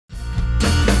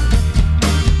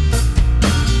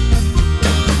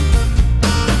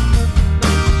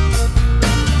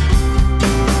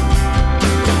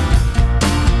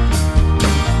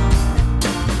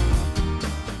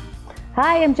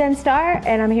Jen Starr,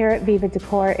 and I'm here at Viva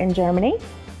Decor in Germany.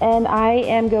 And I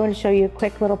am going to show you a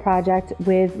quick little project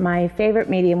with my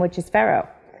favorite medium, which is Ferro.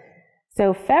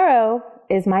 So Ferro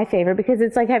is my favorite because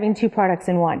it's like having two products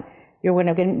in one. We're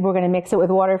going to mix it with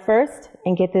water first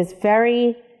and get this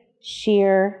very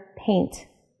sheer paint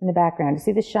in the background. You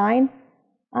see the shine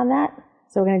on that?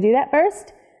 So we're going to do that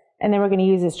first, and then we're going to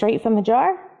use it straight from the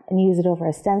jar and use it over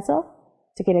a stencil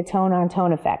to get a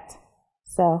tone-on-tone effect.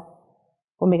 So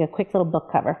we'll make a quick little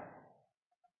book cover.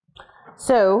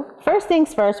 So first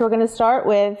things first, we're going to start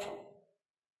with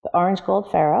the orange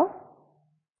gold Ferro.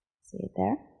 See it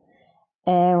there?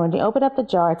 And when you open up the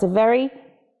jar, it's a very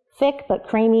thick but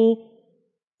creamy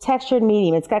textured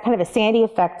medium. It's got kind of a sandy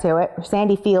effect to it, or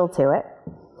sandy feel to it.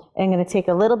 And I'm going to take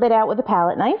a little bit out with a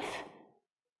palette knife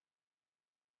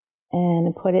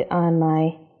and put it on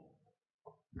my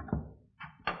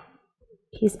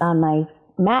piece on my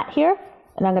mat here,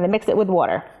 and I'm going to mix it with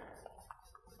water.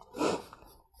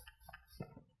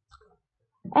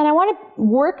 And I want to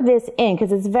work this in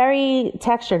because it's very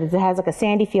textured. It has like a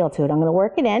sandy feel to it. I'm going to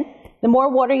work it in. The more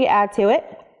water you add to it,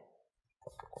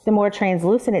 the more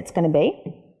translucent it's going to be.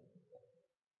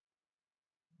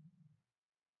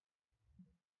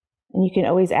 And you can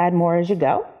always add more as you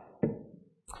go.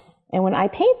 And when I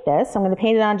paint this, I'm going to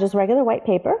paint it on just regular white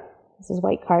paper. This is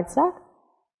white cardstock.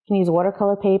 You can use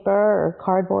watercolor paper or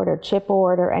cardboard or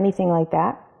chipboard or anything like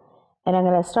that. And I'm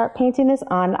going to start painting this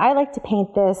on. I like to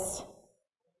paint this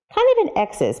kind of in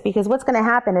X's, because what's going to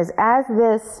happen is as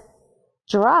this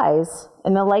dries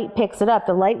and the light picks it up,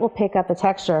 the light will pick up the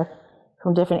texture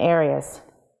from different areas.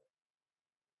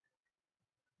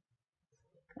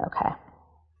 Okay.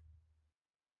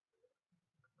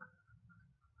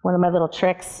 One of my little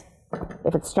tricks,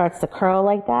 if it starts to curl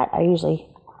like that, I usually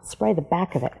spray the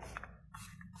back of it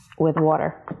with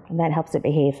water, and that helps it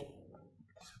behave.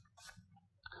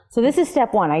 So this is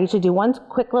step one. I usually do one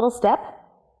quick little step,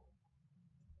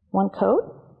 one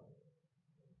coat,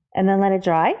 and then let it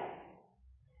dry.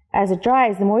 As it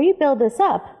dries, the more you build this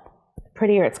up, the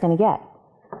prettier it's going to get.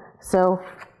 So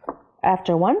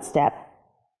after one step,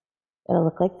 it'll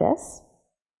look like this.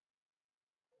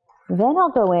 Then I'll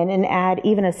go in and add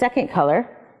even a second color.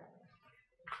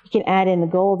 You can add in the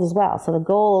gold as well. So the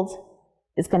gold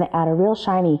is going to add a real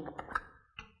shiny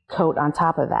coat on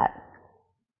top of that.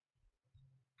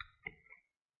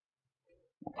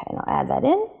 Okay, and I'll add that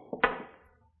in.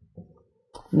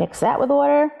 Mix that with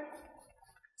water.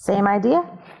 Same idea.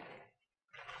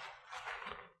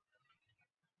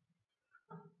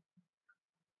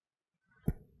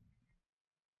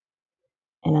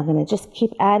 And I'm going to just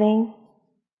keep adding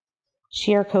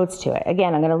sheer coats to it.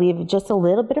 Again, I'm going to leave just a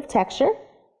little bit of texture,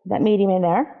 that medium in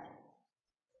there,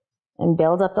 and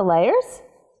build up the layers.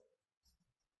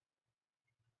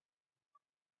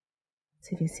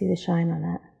 See if you see the shine on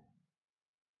that.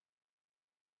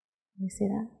 Can you see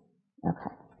that?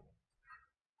 Okay.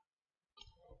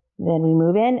 Then we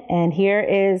move in, and here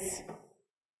is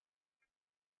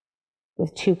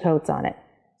with two coats on it.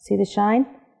 See the shine?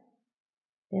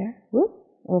 There, whoop,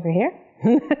 over here.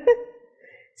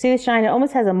 See the shine? It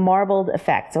almost has a marbled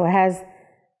effect. So it has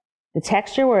the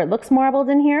texture where it looks marbled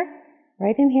in here,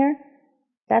 right in here.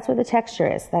 That's what the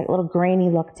texture is, that little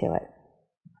grainy look to it.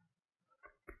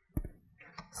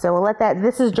 So we'll let that,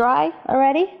 this is dry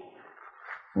already.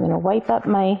 I'm going to wipe up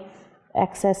my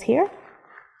excess here.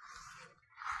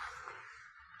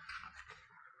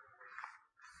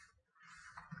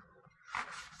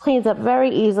 Cleans up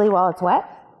very easily while it's wet.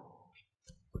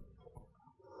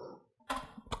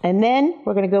 And then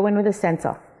we're going to go in with a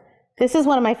stencil. This is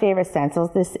one of my favorite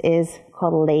stencils. This is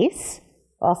called Lace,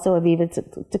 also a Viva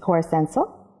Decor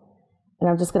stencil. And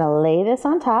I'm just going to lay this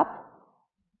on top.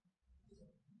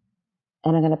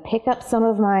 And I'm going to pick up some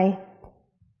of my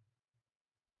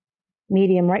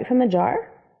medium right from the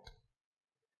jar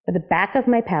with the back of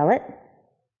my palette.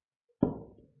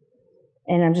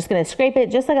 And I'm just going to scrape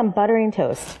it just like I'm buttering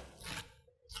toast.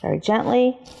 Very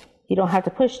gently. You don't have to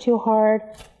push too hard.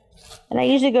 And I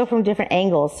usually go from different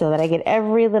angles so that I get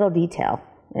every little detail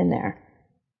in there.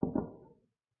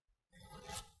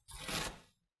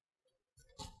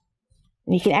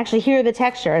 And you can actually hear the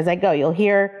texture as I go. You'll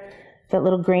hear the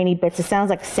little grainy bits. It sounds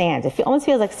like sand. It almost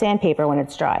feels like sandpaper when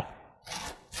it's dry.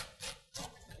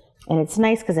 And it's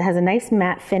nice because it has a nice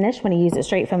matte finish when you use it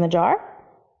straight from the jar.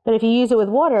 But if you use it with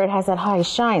water, it has that high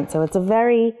shine. So it's a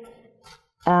very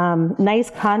nice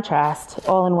contrast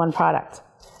all in one product.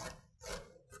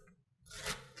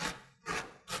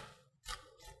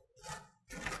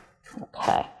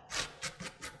 Okay.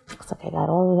 Looks like I got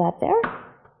all of that there.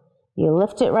 You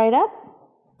lift it right up.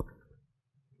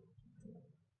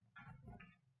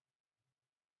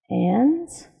 And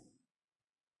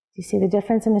you see the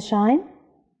difference in the shine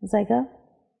as I go?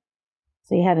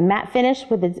 So you have a matte finish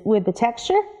with the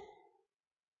texture,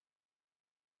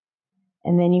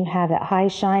 and then you have that high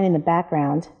shine in the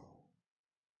background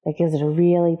that gives it a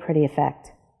really pretty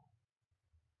effect.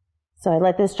 So I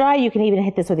let this dry. You can even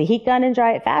hit this with a heat gun and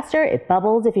dry it faster. It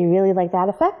bubbles if you really like that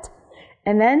effect.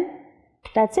 And then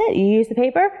that's it. You use the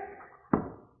paper.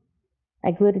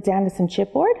 I glued it down to some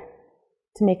chipboard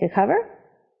to make a cover.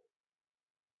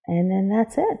 And then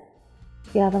that's it.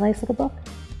 You have a nice little book.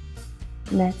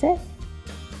 And that's it.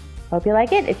 Hope you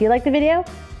like it. If you like the video,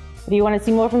 if you want to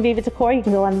see more from Viva Decor, you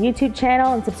can go on the YouTube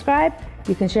channel and subscribe.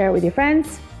 You can share it with your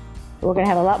friends. We're going to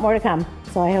have a lot more to come.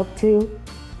 So I hope to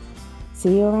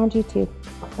see you around YouTube.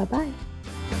 Bye-bye.